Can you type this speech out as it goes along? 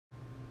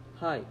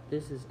Hi,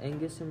 this is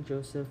Angus and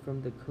Joseph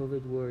from the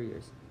COVID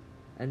Warriors,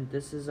 and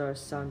this is our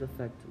sound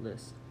effect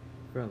list,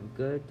 from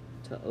good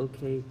to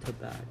okay to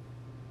bad.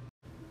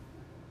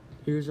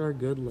 Here's our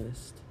good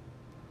list.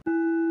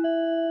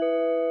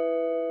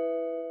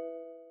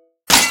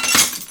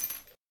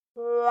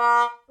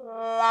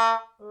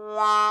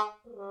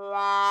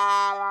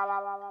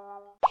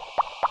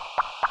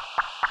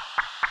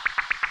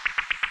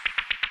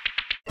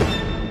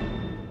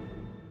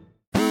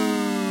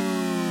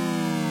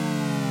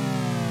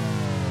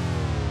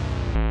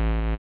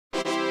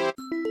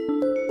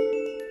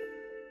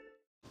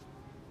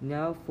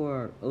 Now for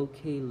our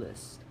okay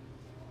list.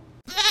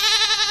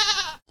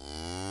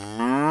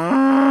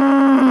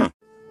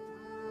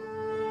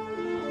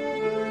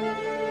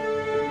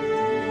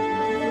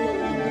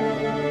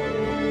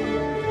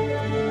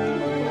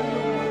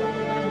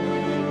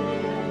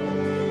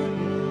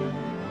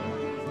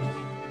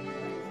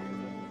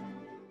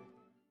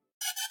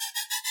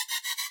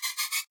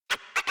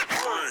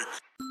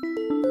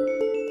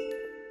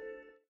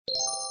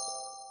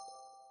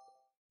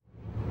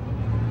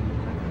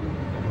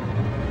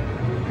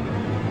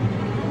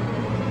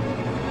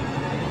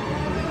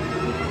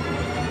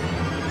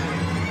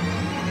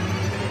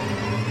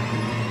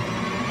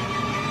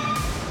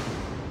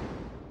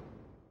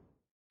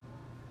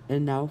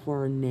 And now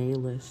for our nay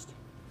list.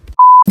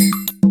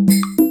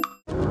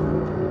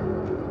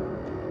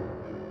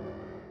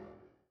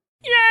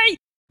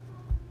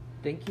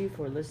 Thank you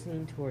for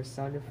listening to our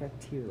sound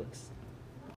effect tier list.